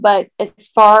But as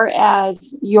far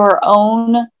as your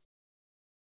own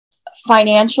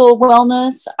financial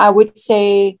wellness, I would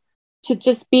say to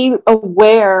just be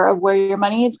aware of where your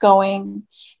money is going.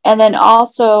 And then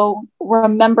also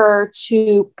remember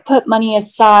to put money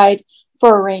aside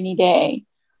for a rainy day.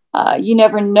 You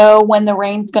never know when the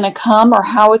rain's going to come or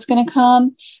how it's going to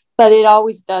come, but it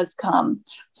always does come.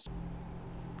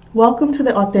 Welcome to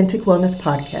the Authentic Wellness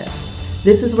Podcast.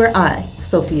 This is where I,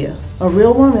 Sophia, a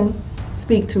real woman,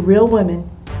 speak to real women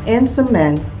and some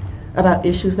men about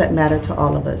issues that matter to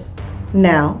all of us.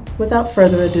 Now, without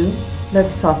further ado,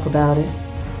 let's talk about it.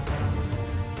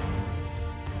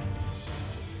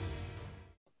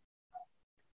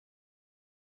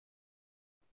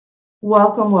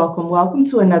 Welcome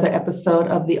to another episode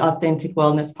of the Authentic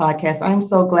Wellness Podcast. I'm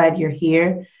so glad you're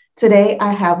here. Today,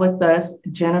 I have with us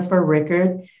Jennifer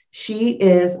Rickard. She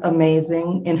is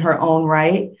amazing in her own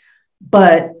right,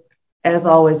 but as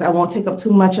always, I won't take up too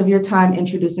much of your time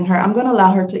introducing her. I'm going to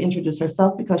allow her to introduce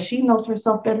herself because she knows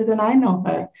herself better than I know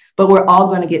her, but we're all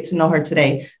going to get to know her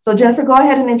today. So Jennifer, go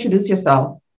ahead and introduce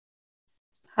yourself.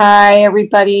 Hi,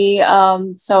 everybody.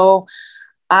 So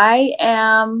I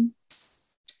am,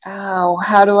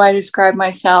 how do I describe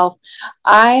myself?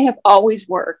 I have always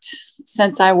worked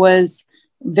since I was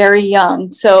very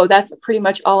young. So that's pretty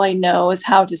much all I know is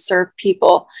how to serve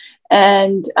people.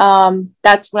 And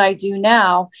that's what I do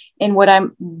now. And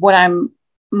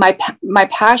my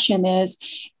passion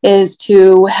is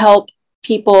to help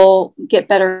people get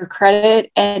better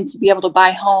credit and to be able to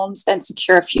buy homes and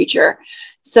secure a future.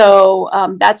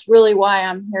 So that's really why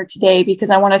I'm here today, because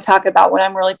I want to talk about what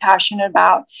I'm really passionate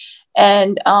about.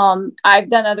 And I've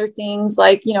done other things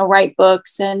like, write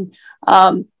books and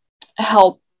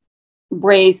help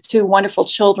raise two wonderful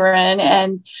children.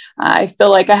 And I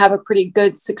feel like I have a pretty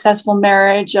good, successful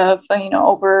marriage of,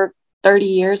 over 30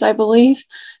 years, I believe.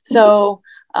 So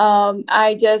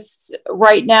I just,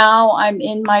 right now I'm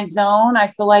in my zone. I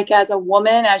feel like as a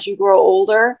woman, as you grow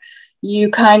older, you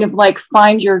kind of like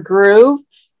find your groove.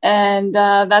 And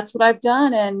that's what I've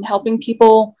done, and helping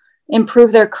people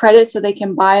improve their credit so they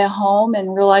can buy a home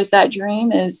and realize that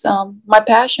dream is my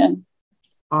passion.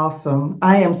 Awesome.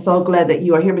 I am so glad that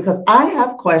you are here because I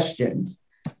have questions.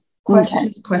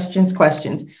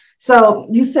 Questions. So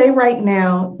you say right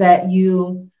now that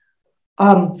you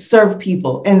serve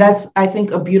people, and that's, I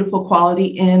think, a beautiful quality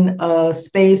in a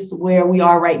space where we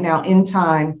are right now in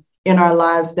time in our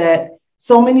lives, that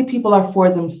so many people are for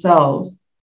themselves.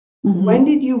 Mm-hmm. When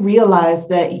did you realize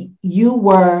that you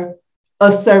were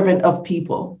a servant of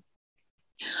people?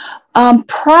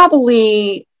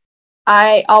 Probably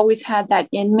I always had that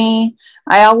in me.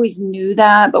 I always knew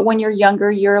that. But when you're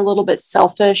younger, you're a little bit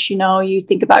selfish. You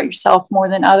think about yourself more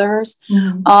than others.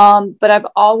 Mm-hmm. But I've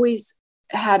always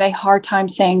had a hard time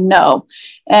saying no.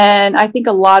 And I think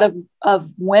a lot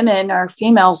of women or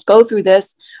females go through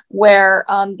this where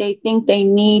they think they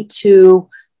need to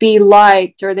be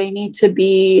liked or they need to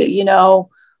be,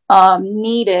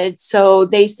 needed. So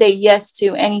they say yes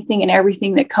to anything and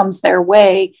everything that comes their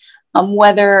way.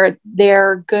 Whether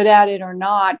they're good at it or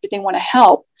not, but they want to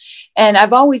help. And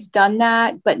I've always done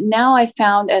that. But now I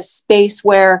found a space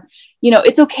where,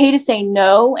 it's okay to say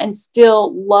no and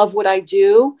still love what I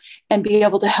do and be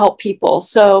able to help people.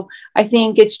 So I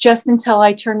think it's just until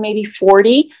I turned maybe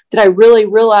 40 that I really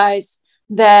realized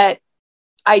that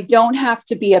I don't have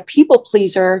to be a people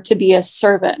pleaser to be a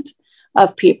servant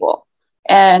of people.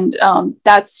 And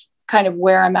that's kind of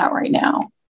where I'm at right now.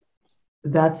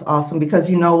 That's awesome,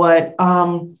 because you know what?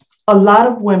 A lot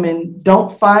of women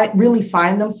don't really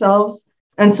find themselves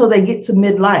until they get to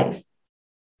midlife,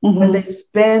 mm-hmm. when they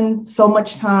spend so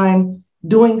much time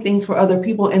doing things for other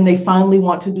people and they finally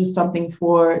want to do something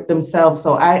for themselves.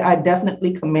 So I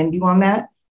definitely commend you on that,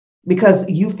 because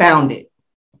you found it.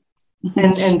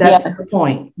 And that's yes. The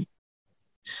point.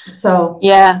 So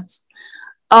yes.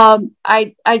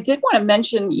 I did want to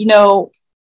mention,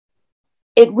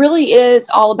 it really is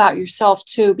all about yourself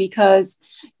too, because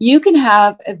you can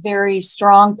have a very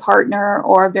strong partner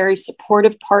or a very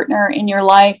supportive partner in your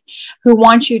life who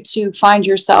wants you to find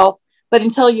yourself, but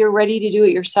until you're ready to do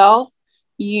it yourself,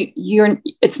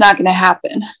 it's not going to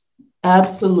happen.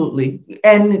 Absolutely.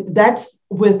 And that's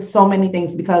with so many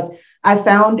things, because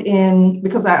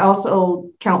because I also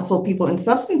counsel people in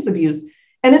substance abuse,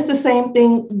 and it's the same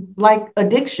thing like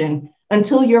addiction.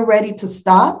 Until you're ready to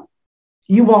stop,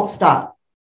 you won't stop.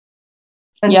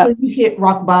 Until you hit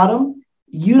rock bottom,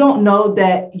 you don't know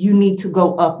that you need to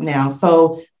go up now.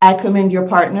 So I commend your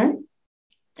partner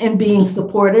in being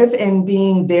supportive and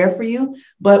being there for you.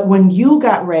 But when you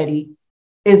got ready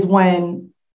is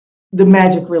when the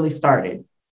magic really started.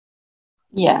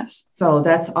 Yes. So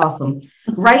that's awesome.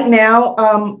 Right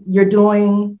now, you're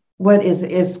doing what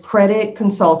is credit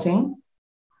consulting.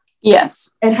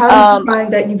 Yes. And how did you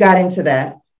find that you got into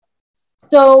that?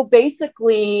 So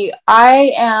basically,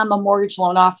 I am a mortgage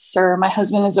loan officer. My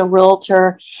husband is a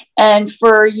realtor. And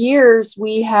for years,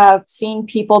 we have seen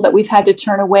people that we've had to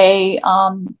turn away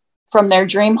from their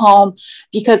dream home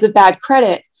because of bad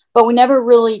credit. But we never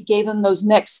really gave them those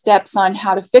next steps on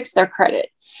how to fix their credit.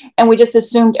 And we just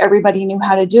assumed everybody knew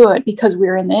how to do it because we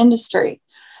were in the industry.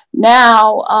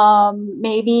 Now,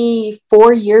 maybe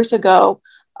 4 years ago,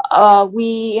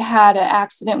 we had an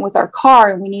accident with our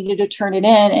car and we needed to turn it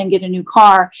in and get a new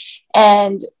car.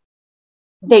 And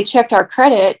they checked our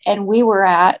credit and we were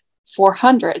at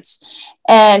 400s.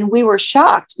 And we were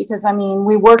shocked because, I mean,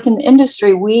 we work in the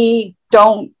industry. We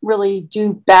don't really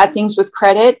do bad things with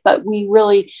credit, but we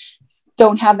really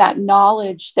don't have that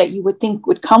knowledge that you would think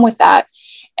would come with that.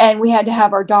 And we had to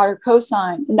have our daughter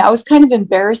co-sign. And that was kind of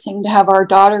embarrassing to have our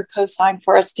daughter co-sign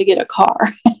for us to get a car.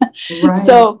 Right.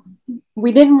 So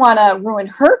we didn't want to ruin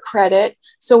her credit.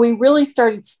 So we really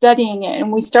started studying it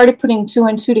and we started putting two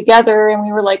and two together. And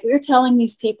we were like, we're telling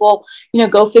these people,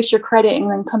 go fix your credit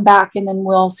and then come back and then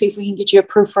we'll see if we can get you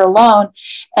approved for a loan.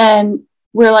 And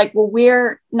we're like, well,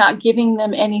 we're not giving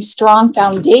them any strong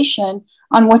foundation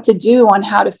on what to do on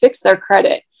how to fix their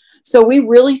credit. So we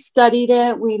really studied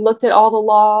it. We looked at all the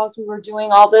laws. We were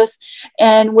doing all this.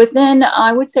 And within,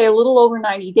 I would say, a little over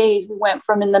 90 days, we went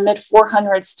from in the mid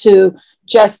 400s to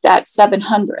just at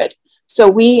 700. So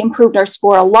we improved our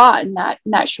score a lot in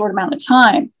that short amount of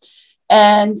time.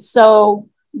 And so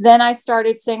then I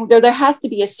started saying there has to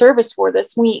be a service for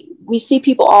this. We see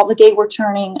people all the day we're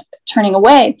turning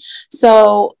away.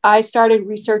 So I started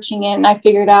researching it and I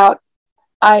figured out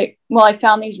I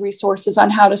found these resources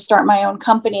on how to start my own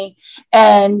company.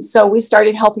 And so we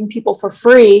started helping people for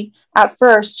free at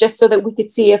first, just so that we could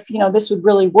see if, this would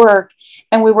really work.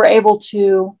 And we were able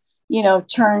to,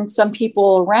 turn some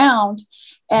people around.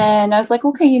 And I was like,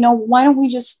 okay, why don't we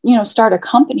just, start a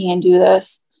company and do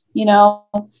this,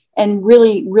 and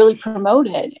really, really promote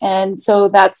it. And so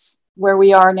that's where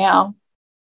we are now.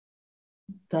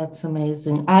 That's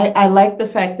amazing. I like the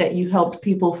fact that you helped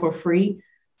people for free,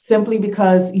 simply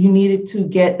because you needed to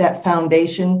get that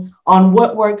foundation on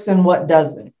what works and what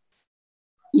doesn't.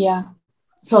 Yeah.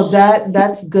 So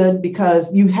that's good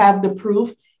because you have the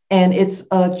proof and it's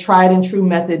a tried and true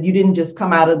method. You didn't just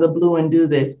come out of the blue and do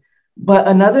this. But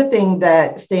another thing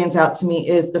that stands out to me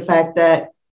is the fact that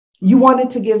you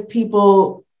wanted to give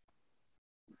people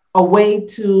a way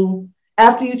to,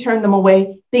 after you turn them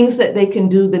away, things that they can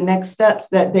do, the next steps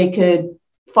that they could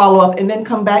follow up and then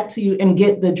come back to you and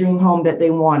get the dream home that they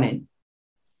wanted.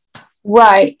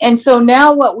 Right. And so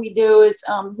now what we do is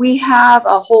we have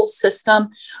a whole system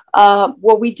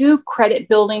where we do credit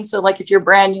building. So like if you're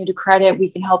brand new to credit,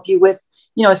 we can help you with,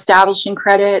 establishing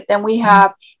credit. Then we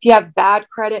have, if you have bad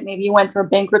credit, maybe you went through a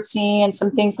bankruptcy and some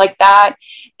things like that,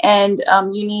 and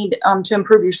you need to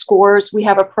improve your scores, we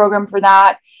have a program for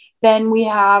that. Then we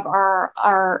have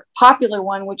our popular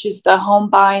one, which is the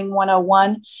Home Buying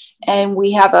 101. And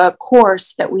we have a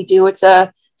course that we do. It's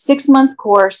a 6-month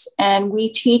course. And we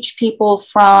teach people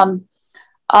from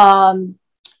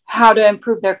how to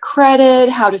improve their credit,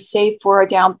 how to save for a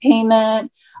down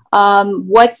payment,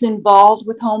 what's involved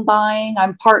with home buying.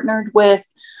 I'm partnered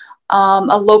with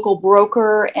a local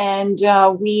broker, and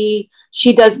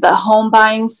she does the home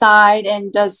buying side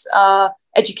and does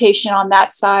education on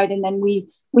that side. And then we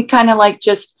kind of like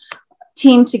just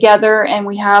team together and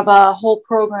we have a whole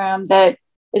program that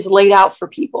is laid out for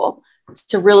people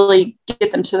to really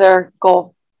get them to their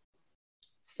goal.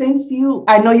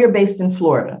 I know you're based in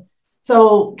Florida.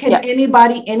 So can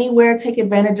anybody anywhere take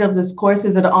advantage of this course?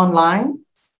 Is it online?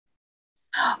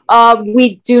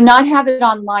 We do not have it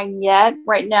online yet.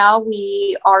 Right now,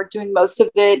 we are doing most of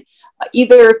it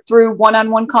either through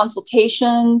one-on-one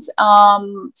consultations.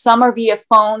 Some are via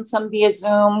phone, some via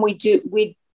Zoom. We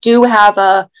do have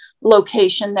a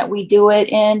location that we do it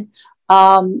in.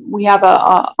 We have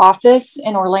a office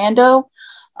in Orlando.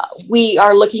 We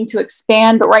are looking to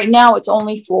expand, but right now it's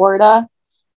only Florida.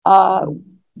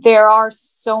 There are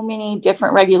so many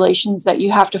different regulations that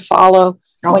you have to follow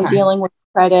when dealing with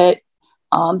credit.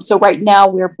 So right now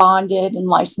we're bonded and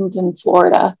licensed in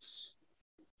Florida.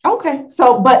 Okay.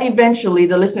 But eventually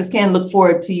the listeners can look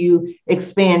forward to you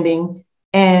expanding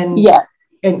and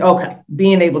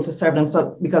being able to serve them.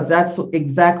 So, because that's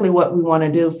exactly what we want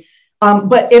to do.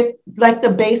 But if like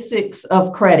the basics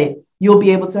of credit, you'll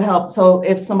be able to help. So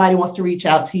if somebody wants to reach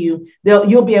out to you,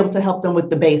 you'll be able to help them with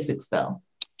the basics though.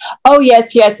 Oh,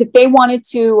 yes. If they wanted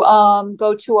to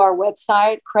go to our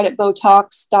website,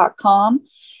 creditbotox.com,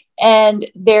 And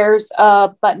there's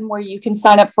a button where you can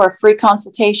sign up for a free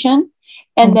consultation.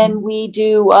 And then we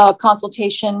do a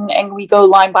consultation and we go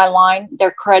line by line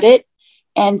their credit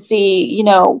and see,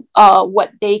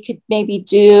 what they could maybe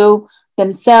do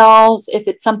themselves. If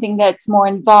it's something that's more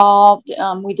involved,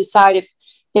 we decide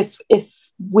if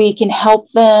we can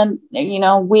help them.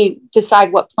 We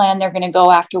decide what plan they're going to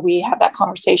go after we have that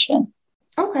conversation.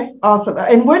 Okay, awesome.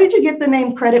 And where did you get the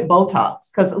name Credit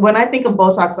Botox? Because when I think of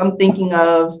Botox, I'm thinking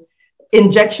of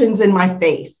injections in my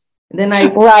face. And then I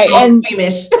and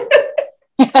squeamish.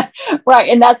 Right.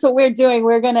 And that's what we're doing.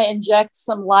 We're going to inject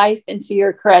some life into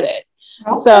your credit.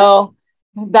 Okay. So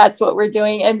that's what we're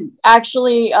doing. And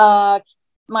actually, my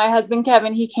husband,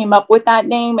 Kevin, he came up with that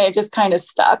name and it just kind of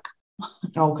stuck.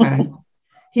 Okay.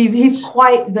 He's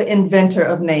quite the inventor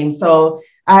of names. So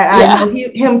I know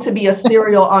him to be a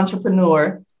serial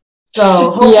entrepreneur. So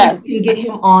hopefully we can get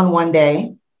him on one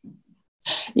day.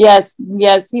 Yes,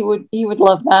 he would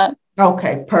love that.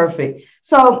 Okay, perfect.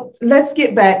 So let's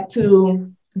get back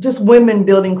to just women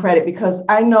building credit, because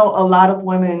I know a lot of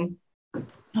women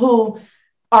who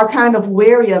are kind of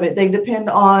wary of it. They depend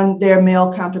on their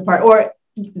male counterpart or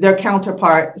their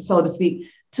counterpart, so to speak,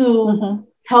 to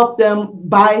help them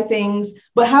buy things.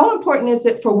 But how important is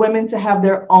it for women to have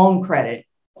their own credit?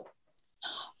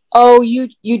 Oh, you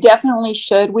definitely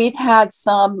should. We've had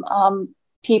some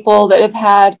people that have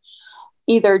had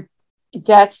either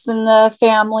deaths in the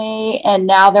family and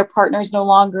now their partner's no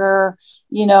longer,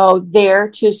 there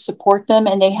to support them,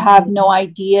 and they have no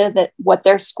idea that what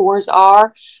their scores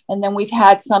are. And then we've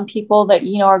had some people that,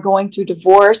 are going through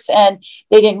divorce and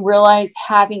they didn't realize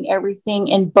having everything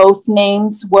in both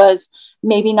names was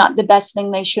maybe not the best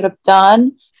thing they should have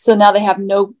done. So now they have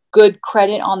no good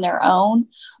credit on their own.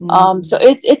 So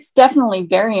it's definitely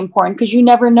very important, because you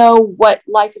never know what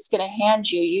life is going to hand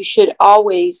you. You should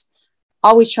always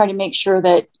try to make sure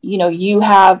that, you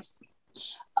have,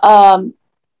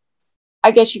 I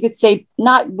guess you could say,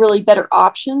 not really better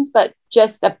options, but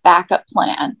just a backup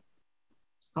plan.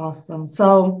 Awesome.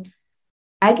 So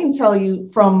I can tell you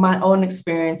from my own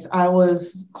experience, I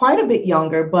was quite a bit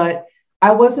younger, but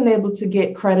I wasn't able to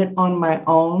get credit on my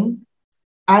own.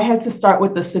 I had to start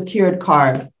with the secured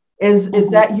card. Is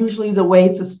that usually the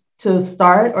way to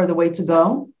start or the way to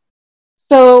go?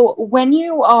 So when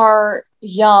you are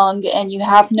young and you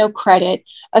have no credit,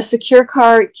 a secure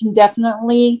card can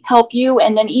definitely help you.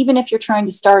 And then even if you're trying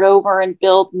to start over and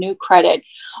build new credit,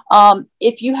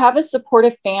 if you have a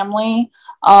supportive family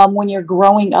when you're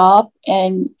growing up,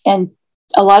 and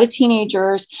a lot of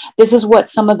teenagers, this is what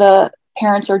some of the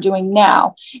parents are doing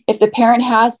now. If the parent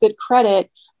has good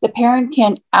credit, the parent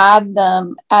can add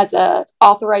them as an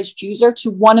authorized user to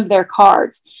one of their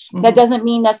cards. That doesn't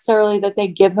mean necessarily that they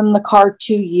give them the card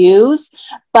to use,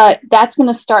 but that's going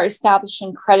to start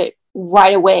establishing credit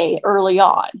right away, early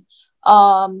on.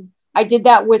 I did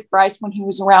that with Bryce when he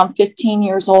was around 15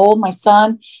 years old, my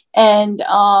son. And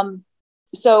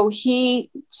so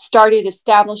he started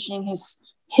establishing his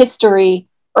history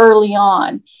early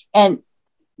on. And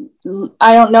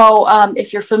I don't know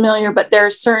if you're familiar, but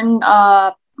there's certain,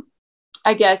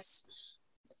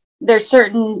 there's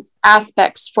certain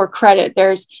aspects for credit.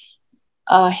 There's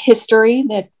history,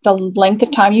 that the length of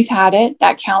time you've had it,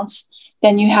 that counts.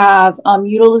 Then you have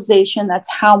utilization,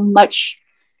 that's how much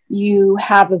you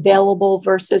have available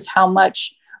versus how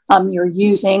much you're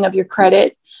using of your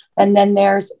credit. And then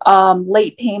there's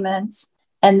late payments.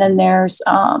 And then there's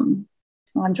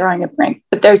I'm drawing a blank,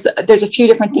 but there's a few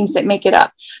different things that make it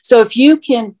up. So if you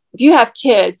have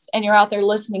kids and you're out there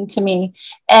listening to me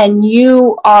and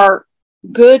you are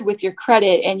good with your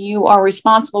credit and you are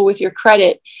responsible with your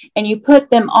credit and you put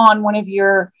them on one of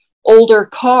your older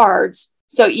cards.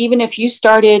 So even if you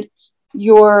started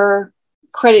your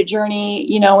credit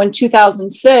journey, in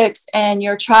 2006 and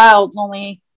your child's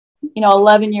only,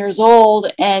 11 years old,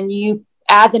 and you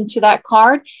add them to that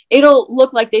card, it'll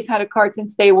look like they've had a card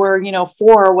since they were,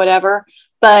 4 or whatever,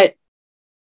 but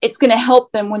it's going to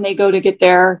help them when they go to get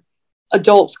their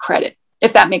adult credit,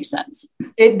 if that makes sense.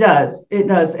 It does.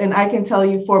 And I can tell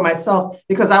you for myself,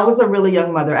 because I was a really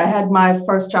young mother. I had my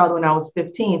first child when I was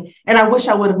 15, and I wish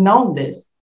I would have known this.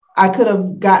 I could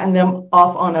have gotten them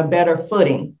off on a better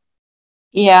footing.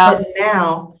 Yeah. But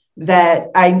now that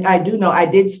I do know, I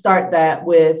did start that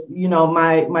with,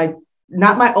 my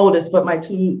not my oldest, but my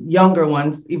 2 younger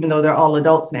ones, even though they're all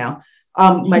adults now.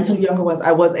 My 2 younger ones,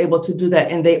 I was able to do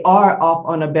that, and they are off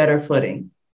on a better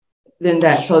footing than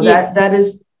that. So that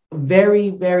is very,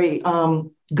 very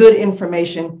good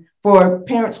information for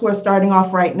parents who are starting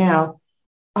off right now.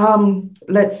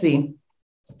 Let's see,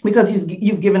 because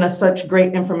you've given us such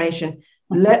great information.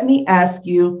 Let me ask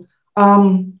you,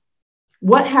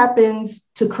 What happens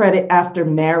to credit after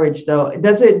marriage, though?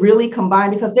 Does it really combine?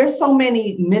 Because there's so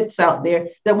many myths out there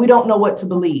that we don't know what to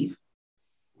believe.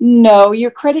 No,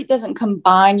 your credit doesn't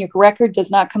combine. Your record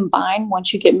does not combine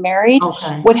once you get married.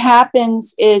 Okay. What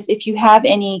happens is if you have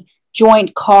any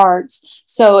joint cards,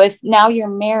 so if now you're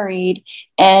married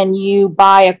and you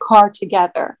buy a car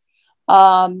together,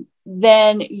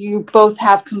 then you both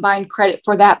have combined credit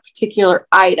for that particular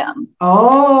item.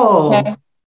 Oh, Okay.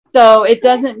 So it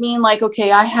doesn't mean like,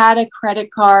 okay, I had a credit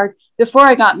card before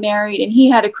I got married and he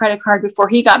had a credit card before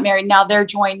he got married. Now they're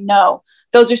joined. No,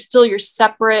 those are still your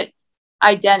separate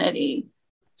identity.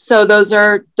 So those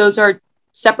are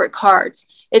separate cards.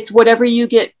 It's whatever you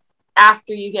get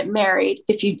after you get married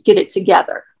if you get it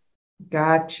together.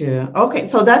 gotcha. Okay,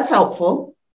 so that's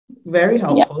helpful. Very Yeah.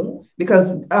 helpful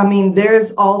because I mean,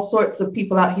 there's all sorts of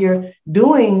people out here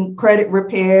doing credit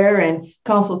repair and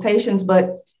consultations,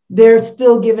 but they're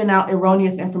still giving out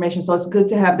erroneous information. So it's good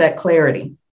to have that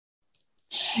clarity.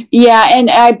 Yeah, and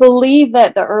I believe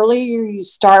that the earlier you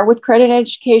start with credit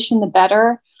education, the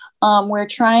better. We're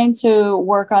trying to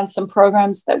work on some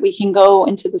programs that we can go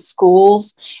into the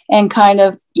schools and kind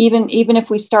of even if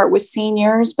we start with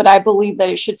seniors, but I believe that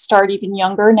it should start even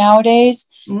younger nowadays.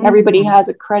 Everybody Mhm. has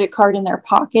a credit card in their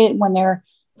pocket when they're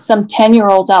some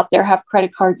 10-year-olds out there have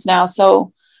credit cards now.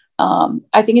 So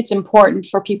I think it's important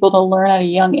for people to learn at a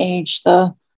young age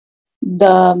the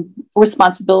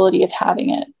responsibility of having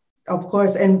it. Of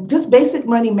course, and just basic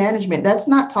money management, that's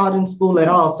not taught in school at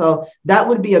all. So that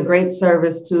would be a great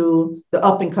service to the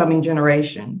up and coming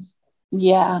generations.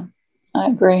 Yeah, I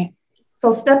agree.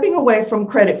 So stepping away from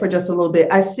credit for just a little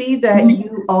bit, I see that Mhm.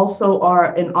 you also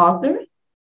are an author.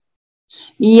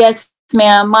 Yes,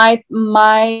 ma'am.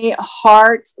 My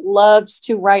heart loves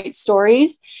to write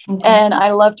stories, Okay. and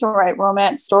I love to write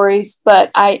romance stories, but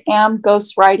I am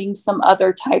ghostwriting some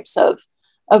other types of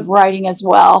writing as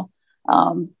well.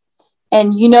 Um,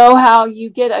 and you know how you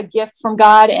get a gift from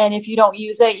God, and if you don't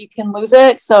use it, you can lose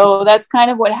it. So that's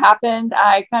kind of what happened.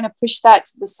 I kind of pushed that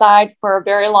to the side for a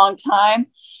very long time,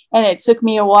 and it took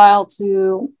me a while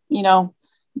to,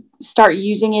 start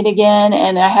using it again,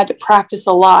 and I had to practice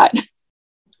a lot.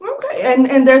 Okay.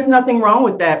 And there's nothing wrong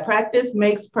with that. Practice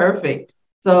makes perfect.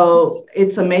 So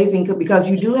it's amazing because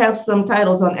you do have some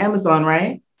titles on Amazon,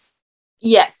 right?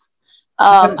 Yes.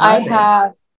 What I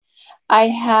are they?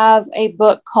 have a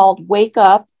book called Wake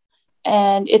Up,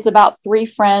 and it's about three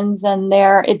friends and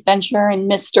their adventure and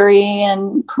mystery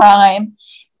and crime.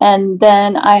 And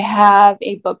then I have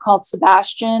a book called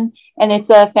Sebastian, and it's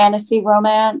a fantasy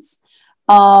romance.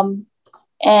 Um,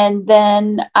 and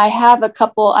then I have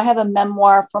a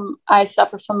memoir from I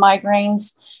Suffer from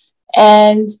Migraines,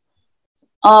 and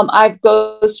I've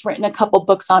ghostwritten a couple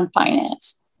books on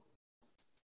finance.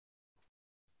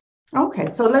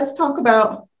 Okay. So let's talk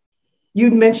about,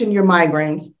 you mentioned your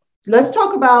migraines. Let's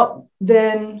talk about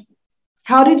then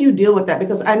how did you deal with that?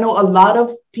 Because I know a lot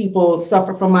of people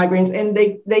suffer from migraines and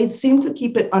they seem to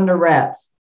keep it under wraps.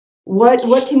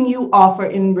 What can you offer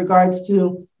in regards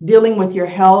to dealing with your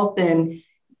health and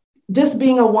just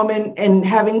being a woman and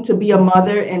having to be a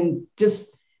mother and just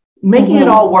making it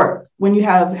Mhm. all work when you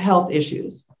have health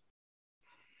issues?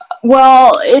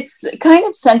 Well, it's kind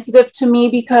of sensitive to me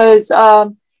because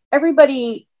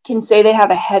everybody can say they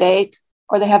have a headache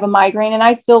or they have a migraine, and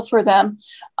I feel for them.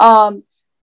 Um,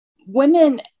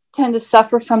 Women tend to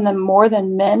suffer from them more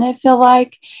than men, I feel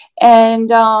like.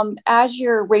 And as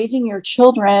you're raising your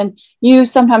children, you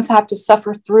sometimes have to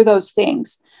suffer through those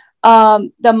things.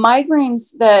 The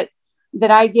migraines that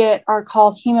I get are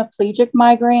called hemiplegic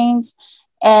migraines,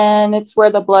 and it's where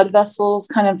the blood vessels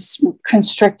kind of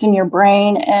constrict in your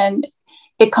brain, and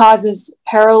it causes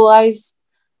paralyzed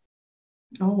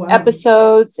Oh, wow.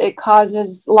 episodes. It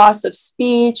causes loss of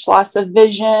speech, loss of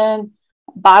vision,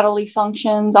 bodily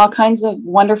functions, all kinds of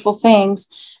wonderful things.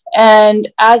 And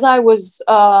as I was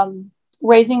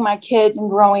raising my kids and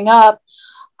growing up,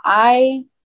 I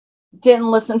didn't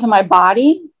listen to my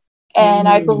body. And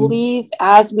I Mm, believe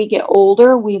as we get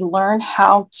older, we learn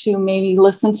how to maybe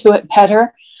listen to it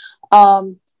better.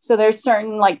 So there's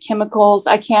certain like chemicals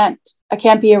I can't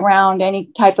be around any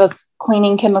type of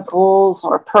cleaning chemicals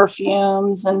or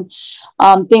perfumes and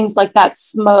things like that,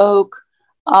 smoke.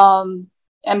 Um,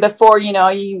 and before you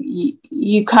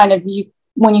kind of you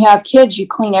when you have kids, you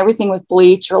clean everything with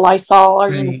bleach or Lysol or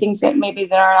right. things that maybe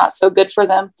that are not so good for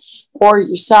them or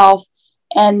yourself.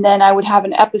 And then I would have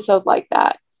an episode like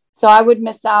that. So I would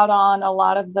miss out on a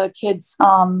lot of the kids'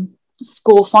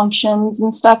 school functions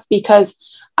and stuff because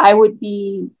I would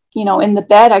be, in the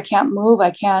bed. I can't move.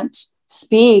 I can't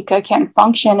speak. I can't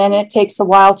function. And it takes a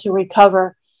while to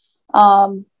recover.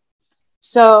 Um,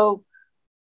 so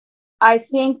I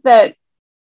think that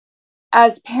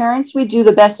as parents, we do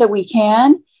the best that we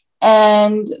can.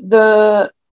 And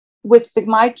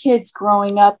my kids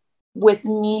growing up with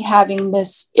me having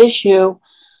this issue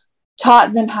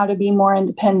taught them how to be more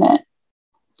independent.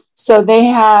 So they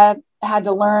had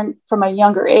to learn from a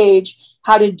younger age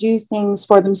how to do things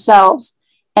for themselves.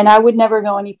 And I would never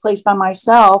go any place by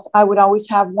myself. I would always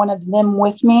have one of them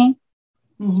with me,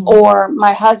 or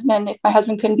my husband. If my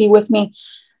husband couldn't be with me,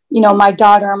 my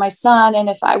daughter or my son. And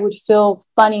if I would feel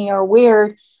funny or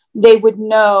weird, they would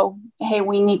know, hey,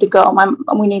 we need to go.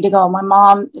 We need to go. My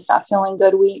mom is not feeling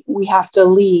good. We have to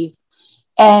leave.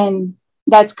 And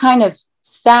that's kind of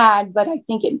sad, but I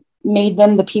think it made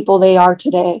them the people they are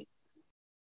today.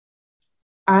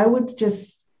 I would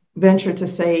just venture to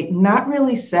say, not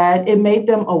really sad. It made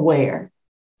them aware.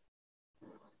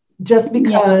 Just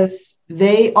because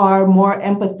they are more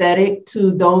empathetic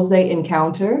to those they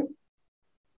encounter.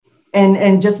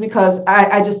 And just because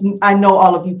I know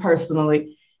all of you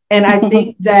personally. And I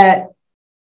think that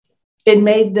it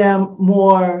made them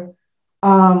more,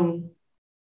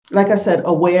 like I said,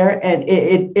 aware, and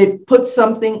it puts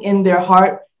something in their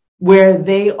heart where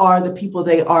they are the people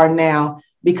they are now.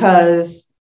 Because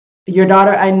your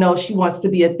daughter, I know she wants to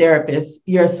be a therapist.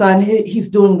 Your son, he's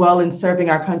doing well in serving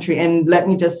our country. And let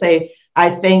me just say, I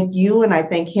thank you and I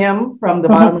thank him from the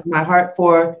bottom of my heart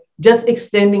for just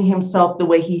extending himself the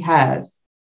way he has.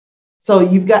 So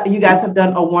you guys have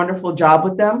done a wonderful job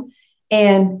with them.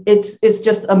 And it's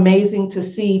just amazing to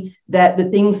see that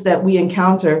the things that we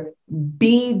encounter,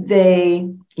 be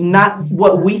they not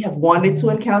what we have wanted to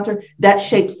encounter, that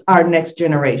shapes our next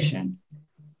generation.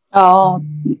 Oh,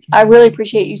 I really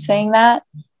appreciate you saying that.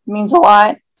 It means a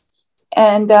lot.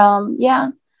 And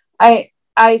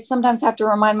I sometimes have to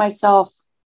remind myself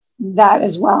that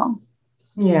as well.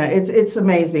 Yeah, it's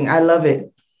amazing. I love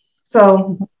it.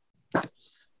 So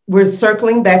we're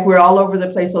circling back. We're all over the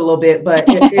place a little bit, but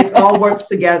it all works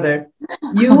together.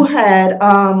 You have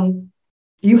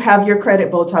your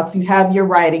credit Botox, you have your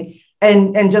writing,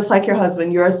 and just like your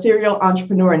husband, you're a serial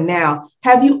entrepreneur now.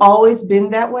 Have you always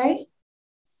been that way?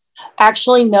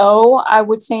 Actually, no, I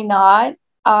would say not.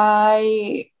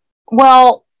 I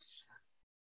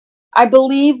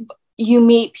believe you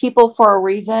meet people for a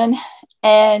reason.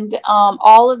 And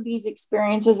all of these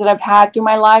experiences that I've had through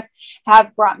my life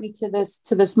have brought me to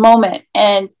this moment.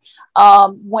 And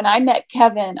when I met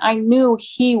Kevin, I knew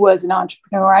he was an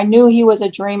entrepreneur. I knew he was a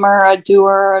dreamer, a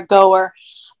doer, a goer.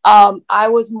 I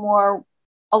was more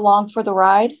along for the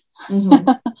ride.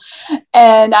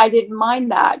 And I didn't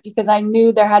mind that because I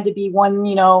knew there had to be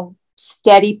one,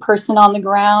 steady person on the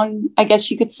ground, I guess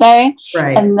you could say,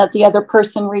 right. And that the other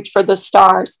person reached for the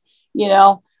stars,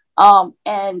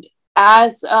 and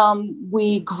as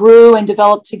we grew and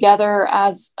developed together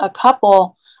as a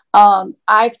couple,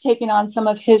 I've taken on some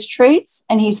of his traits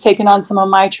and he's taken on some of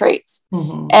my traits.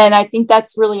 And I think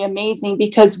that's really amazing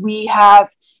because we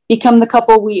have become the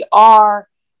couple we are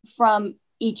from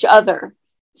each other.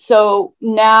 So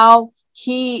now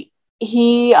he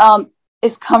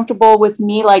is comfortable with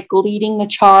me like leading the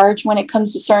charge when it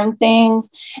comes to certain things.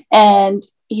 And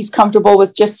he's comfortable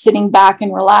with just sitting back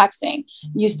and relaxing.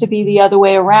 Used to be the other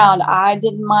way around. I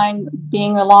didn't mind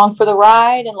being along for the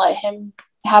ride and let him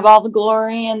have all the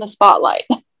glory and the spotlight.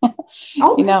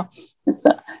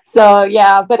 So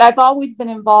yeah, but I've always been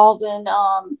involved in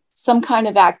some kind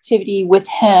of activity with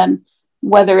him,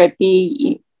 whether it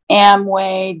be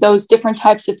Amway, those different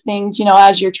types of things,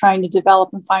 as you're trying to develop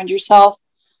and find yourself.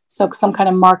 So some kind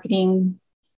of marketing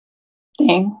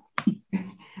thing.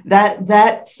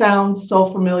 That sounds so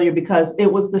familiar because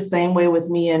it was the same way with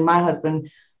me and my husband,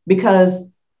 because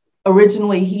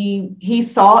originally he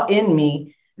saw in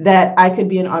me that I could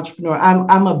be an entrepreneur.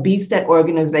 I'm a beast at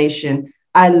organization.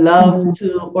 I love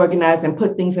to organize and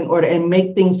put things in order and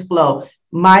make things flow.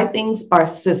 My things are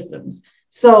systems.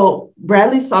 So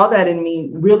Bradley saw that in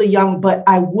me really young, but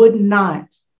I would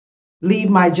not leave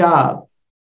my job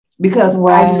because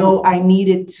I know I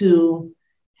needed to,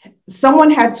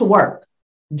 someone had to work.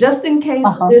 Just in case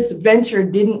this venture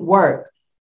didn't work,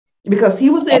 because he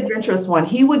was the adventurous one.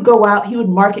 He would go out, he would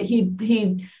market,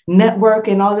 he'd network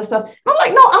and all this stuff. I'm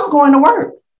like, no, I'm going to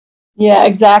work. Yeah,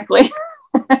 exactly.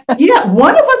 Yeah,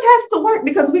 one of us has to work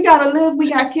because we got to live.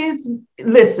 We got kids.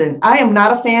 Listen, I am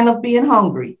not a fan of being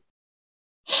hungry.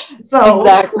 So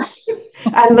exactly.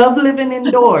 I love living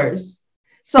indoors.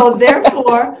 So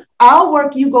therefore, I'll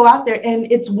work, you go out there.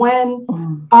 And it's when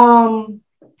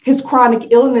his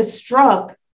chronic illness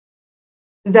struck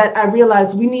that I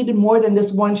realized we needed more than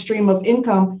this one stream of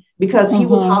income because he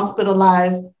was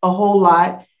hospitalized a whole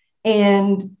lot.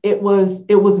 And it was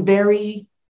very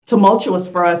tumultuous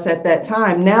for us at that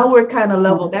time. Now we're kind of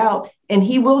leveled out, and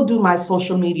he will do my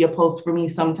social media posts for me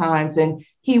sometimes, and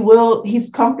he's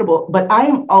comfortable, but I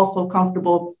am also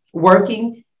comfortable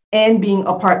working and being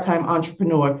a part-time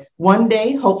entrepreneur. One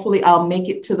day, hopefully I'll make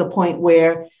it to the point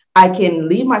where I can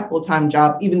leave my full-time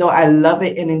job, even though I love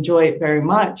it and enjoy it very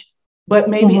much, but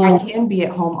maybe I can be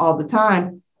at home all the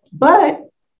time. But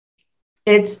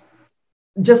it's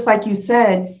just like you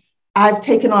said, I've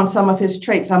taken on some of his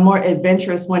traits. I'm more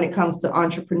adventurous when it comes to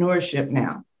entrepreneurship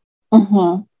now.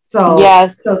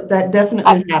 Yes. So that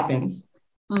definitely happens.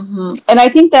 And I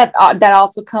think that that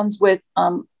also comes with,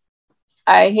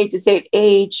 I hate to say it,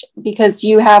 age, because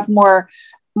you have more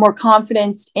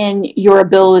confidence in your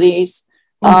abilities.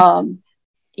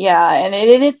 Yeah, and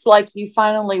it is like you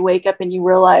finally wake up and you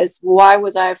realize, why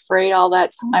was I afraid all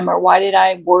that time, or why did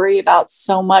I worry about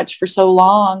so much for so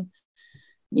long?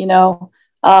 You know,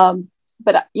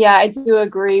 but yeah, I do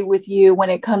agree with you when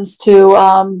it comes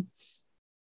to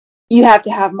you have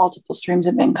to have multiple streams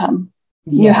of income.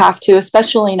 Yeah. You have to,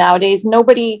 especially nowadays.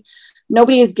 Nobody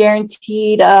is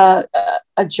guaranteed a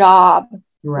job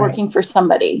working for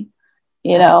somebody.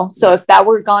 You know, so if that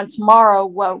were gone tomorrow,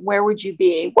 where would you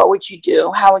be? What would you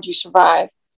do? How would you survive?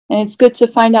 And it's good to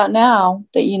find out now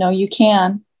that, you know, you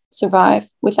can survive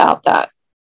without that.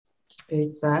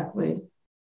 Exactly.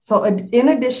 So in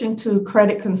addition to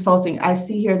credit consulting, I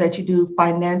see here that you do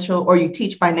financial, or you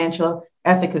teach financial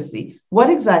efficacy.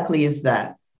 What exactly is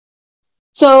that?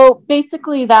 So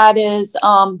basically that is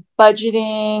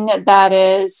budgeting, that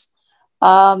is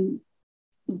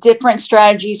different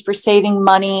strategies for saving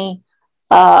money.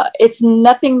 It's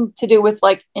nothing to do with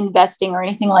like investing or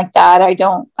anything like that. I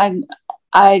don't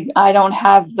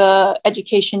have the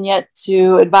education yet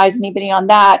to advise anybody on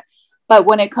that. But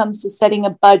when it comes to setting a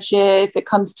budget, if it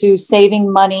comes to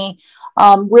saving money,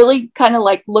 really kind of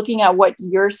like looking at what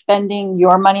you're spending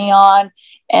your money on,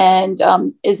 and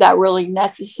is that really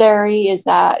necessary? Is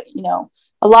that, you know,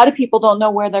 a lot of people don't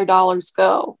know where their dollars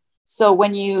go. So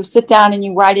when you sit down and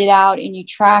you write it out and you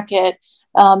track it,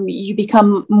 you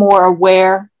become more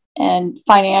aware and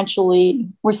financially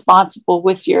responsible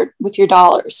with your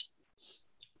dollars.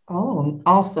 Oh,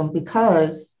 awesome.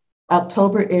 Because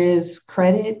October is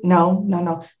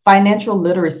financial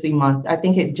literacy month. I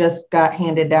think it just got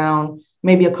handed down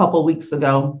maybe a couple weeks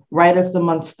ago, right as the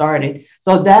month started.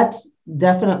 So that's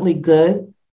definitely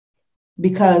good,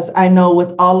 because I know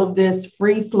with all of this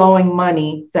free flowing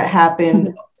money that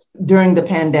happened during the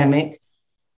pandemic,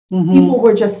 people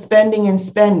were just spending and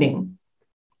spending.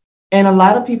 And a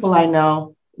lot of people I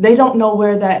know, they don't know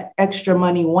where that extra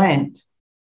money went.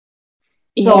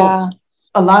 So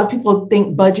a lot of people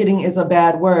think budgeting is a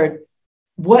bad word.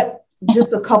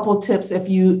 Just a couple tips, if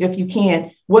you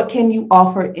can, what can you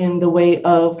offer in the way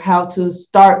of how to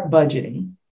start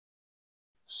budgeting?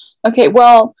 Okay,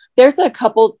 well, there's a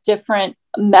couple different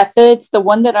methods. The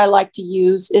one that I like to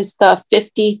use is the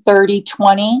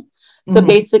 50-30-20. So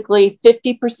basically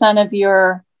 50% of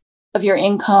your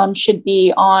income should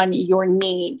be on your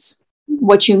needs,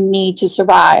 what you need to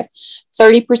survive.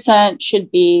 30%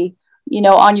 should be, you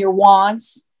know, on your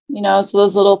wants, you know, so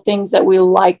those little things that we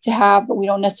like to have, but we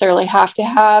don't necessarily have to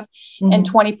have. And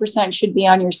 20% should be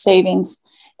on your savings.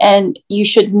 And you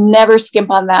should never skimp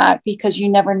on that, because you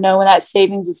never know when that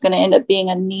savings is going to end up being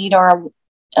a need or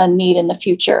a need in the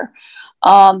future.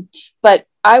 But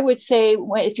I would say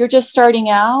if you're just starting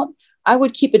out, I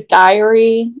would keep a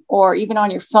diary, or even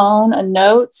on your phone, a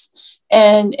notes.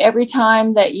 And every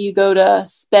time that you go to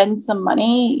spend some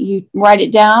money, you write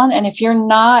it down. And if you're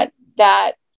not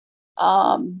that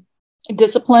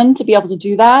disciplined to be able to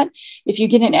do that, if you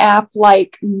get an app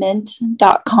like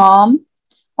mint.com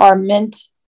or Mint,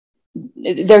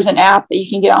 there's an app that you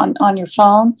can get on your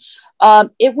phone.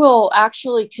 It will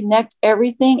actually connect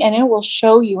everything, and it will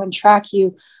show you and track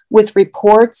you with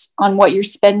reports on what you're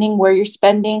spending, where you're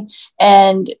spending,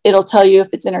 and it'll tell you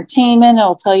if it's entertainment,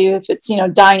 it'll tell you if it's, you know,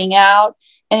 dining out,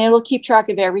 and it'll keep track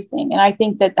of everything. And I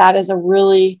think that is a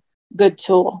really good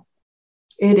tool.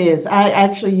 It is. I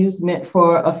actually used Mint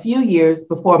for a few years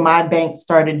before my bank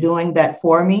started doing that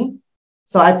for me.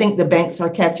 So I think the banks are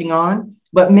catching on,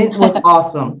 but Mint was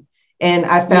awesome. And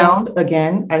I found,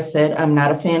 again, I said, I'm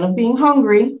not a fan of being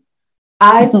hungry.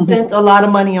 I spent a lot of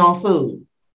money on food.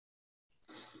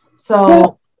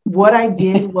 So what I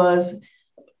did was,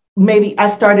 maybe I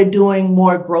started doing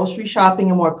more grocery shopping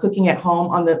and more cooking at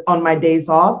home on my days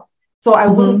off. So I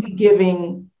wouldn't be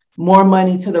giving more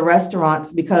money to the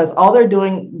restaurants, because all they're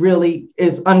doing really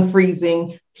is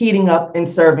unfreezing, heating up, and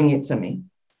serving it to me.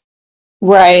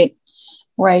 Right.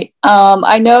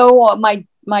 I know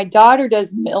my daughter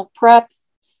does meal prep,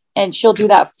 and she'll do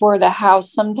that for the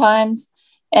house sometimes.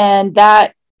 and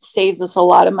that saves us a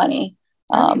lot of money.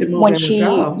 When she,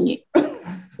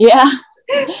 yeah,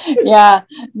 yeah,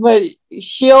 but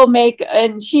she'll make,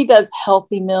 and she does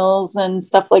healthy meals and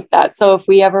stuff like that. So if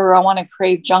we ever want to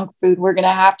crave junk food, we're going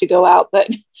to have to go out,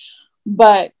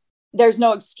 but there's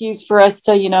no excuse for us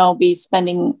to, be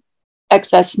spending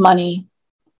excess money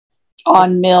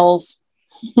on meals.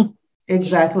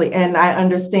 Exactly. And I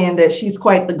understand that she's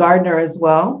quite the gardener as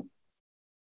well.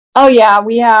 Oh yeah,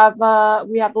 we have a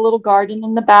little garden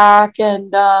in the back,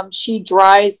 and she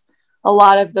dries a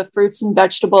lot of the fruits and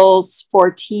vegetables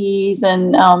for teas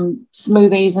and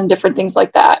smoothies and different things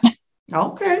like that.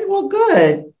 Okay, well,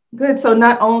 good, good. So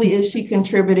not only is she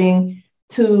contributing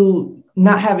to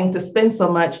not having to spend so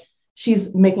much,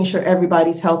 she's making sure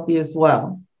everybody's healthy as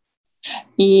well.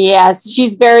 Yes,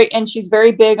 she's very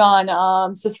big on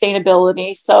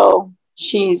sustainability. So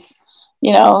she's,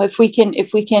 if we can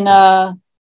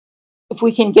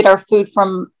get our food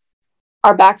from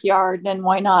our backyard, then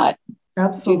why not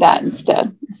do that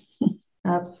instead?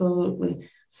 Absolutely.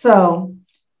 So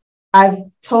I've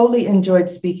totally enjoyed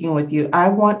speaking with you. I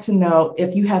want to know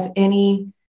if you have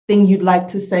anything you'd like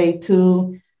to say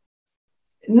to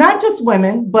not just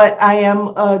women, but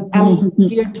I'm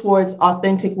geared towards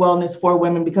authentic wellness for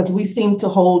women because we seem to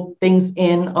hold things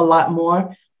in a lot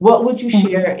more. What would you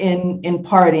share in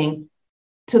parting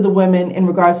to the women in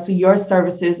regards to your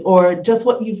services or just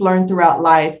what you've learned throughout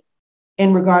life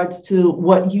in regards to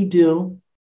what you do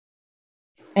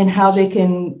and how they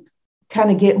can kind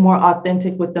of get more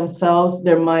authentic with themselves,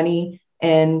 their money,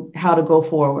 and how to go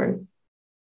forward?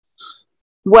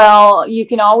 Well, you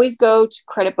can always go to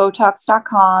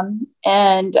creditbotox.com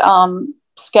and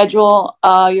schedule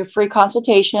your free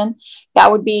consultation.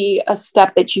 That would be a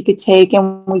step that you could take,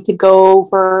 and we could go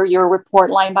over your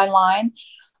report line by line.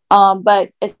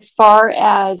 But as far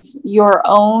as your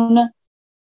own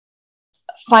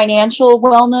financial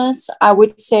wellness, I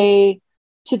would say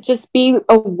to just be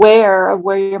aware of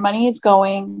where your money is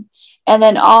going. And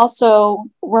then also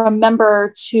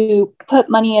remember to put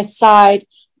money aside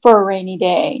for a rainy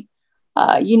day.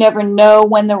 You never know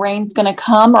when the rain's going to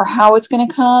come or how it's going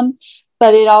to come,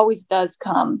 but it always does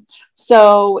come.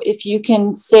 So if you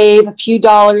can save a few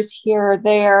dollars here or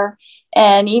there,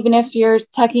 and even if you're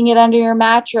tucking it under your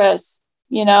mattress,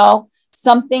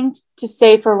 something to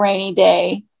save for a rainy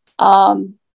day,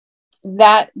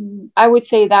 that I would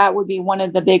say that would be one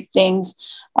of the big things.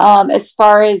 As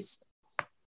far as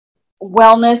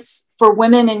wellness for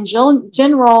women in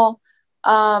general,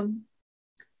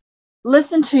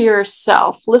 listen to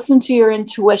yourself, listen to your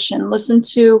intuition, listen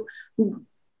to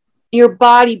your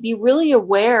body, be really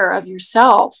aware of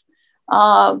yourself.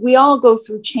 We all go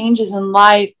through changes in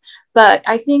life, but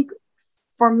I think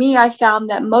for me, I found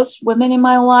that most women in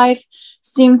my life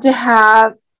seem to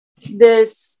have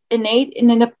this innate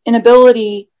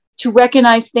inability to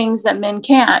recognize things that men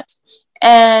can't.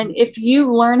 And if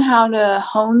you learn how to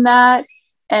hone that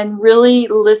and really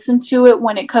listen to it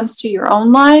when it comes to your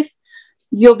own life,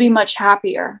 you'll be much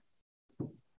happier.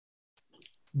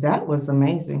 That was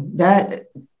amazing. That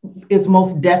is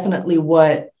most definitely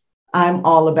what I'm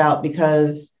all about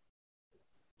because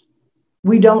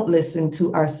we don't listen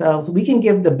to ourselves. We can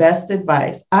give the best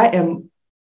advice. I am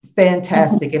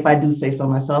fantastic, if I do say so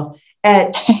myself,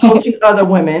 at coaching other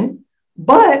women.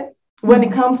 But when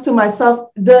it comes to myself,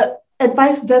 the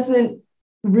advice doesn't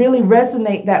really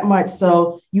resonate that much.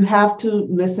 So you have to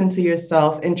listen to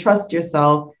yourself and trust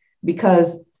yourself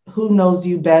because who knows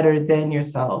you better than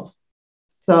yourself?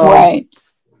 So right.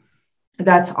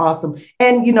 That's awesome.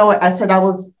 And you know what? I said I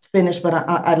was finished, but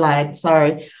I lied.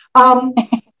 Sorry.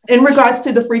 In regards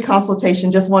to the free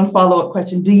consultation, just one follow-up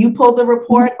question. Do you pull the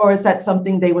report or is that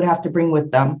something they would have to bring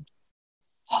with them?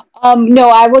 No,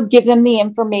 I would give them the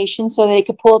information so they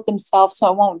could pull it themselves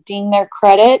so it won't ding their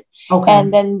credit. Okay.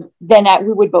 And then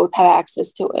we would both have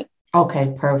access to it.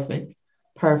 Okay, perfect.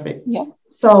 Perfect. Yeah.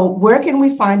 So where can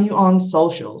we find you on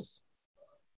socials?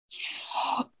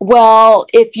 Well,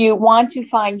 if you want to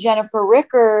find Jennifer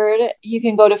Rickard, you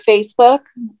can go to Facebook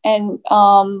and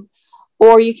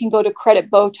or you can go to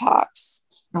Credit Botox.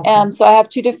 Okay. So I have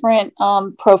two different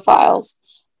profiles,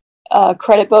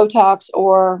 Credit Botox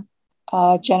or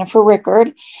Jennifer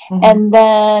Rickard. Mm-hmm. And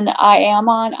then I am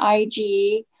on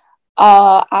IG.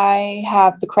 I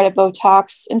have the Credit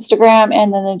Botox Instagram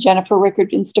and then the Jennifer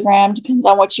Rickard Instagram, depends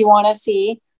on what you want to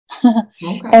see.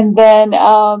 Okay. And then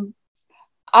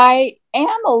I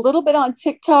am a little bit on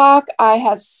TikTok.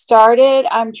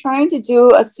 I'm trying to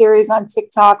do a series on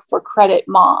TikTok for Credit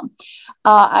Mom.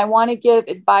 I want to give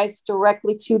advice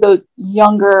directly to the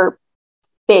younger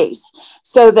base,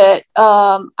 so that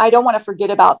I don't want to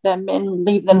forget about them and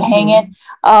leave them hanging.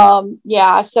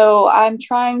 So I'm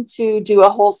trying to do a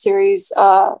whole series,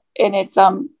 and it's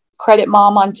Credit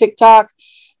Mom on TikTok.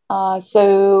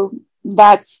 So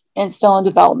that's still in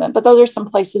development, but those are some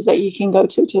places that you can go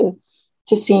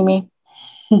to see me.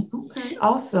 Okay,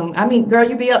 awesome. I mean, girl,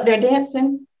 you be up there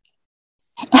dancing?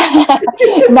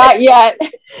 Not yet.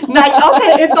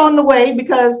 Okay, it's on the way,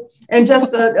 because, and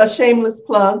just a shameless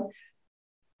plug,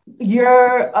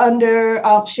 you're under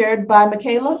Shared by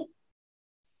Michaela?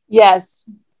 Yes.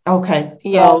 Okay.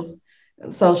 Yes.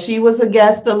 So she was a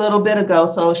guest a little bit ago.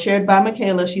 So Shared by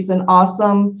Michaela, she's an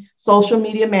awesome social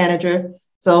media manager.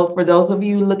 So for those of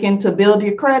you looking to build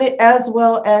your credit as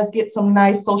well as get some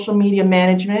nice social media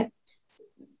management,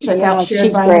 check out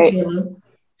Shared by great. Michaela.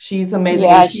 She's amazing.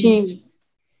 Yeah,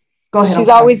 go ahead. She's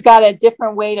always got a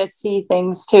different way to see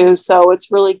things too. So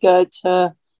it's really good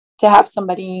to have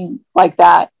somebody like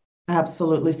that.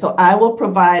 Absolutely. So I will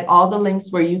provide all the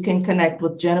links where you can connect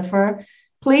with Jennifer.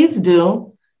 Please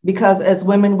do, because as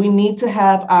women, we need to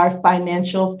have our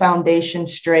financial foundation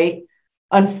straight.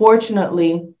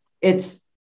 Unfortunately, it's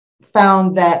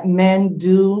found that men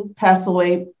do pass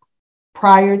away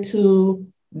prior to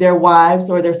their wives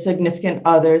or their significant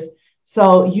others.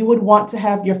 So you would want to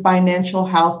have your financial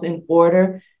house in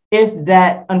order if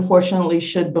that unfortunately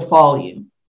should befall you.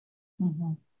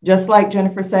 Mm-hmm. Just like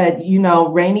Jennifer said,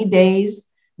 rainy days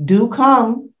do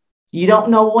come. You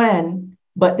don't know when,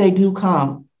 but they do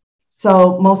come.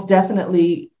 So most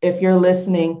definitely, if you're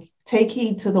listening, take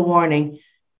heed to the warning.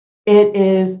 It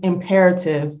is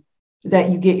imperative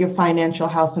that you get your financial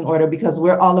house in order, because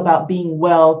we're all about being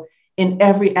well in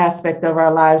every aspect of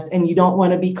our lives. And you don't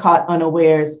want to be caught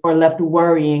unawares or left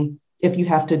worrying if you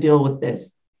have to deal with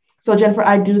this. So Jennifer,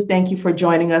 I do thank you for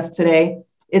joining us today.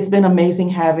 It's been amazing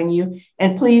having you.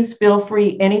 And please feel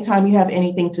free, anytime you have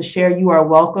anything to share, you are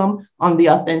welcome on the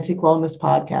Authentic Wellness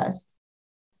Podcast.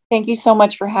 Thank you so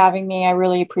much for having me. I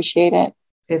really appreciate it.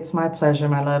 It's my pleasure,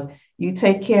 my love. You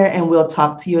take care, and we'll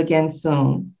talk to you again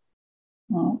soon.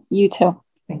 You too.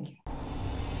 Thank you.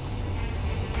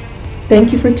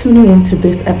 Thank you for tuning in to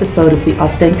this episode of the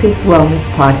Authentic Wellness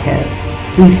Podcast.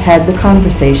 We've had the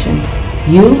conversation.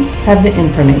 You have the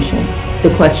information.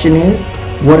 The question is,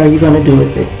 what are you going to do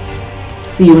with it?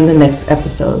 See you in the next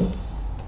episode.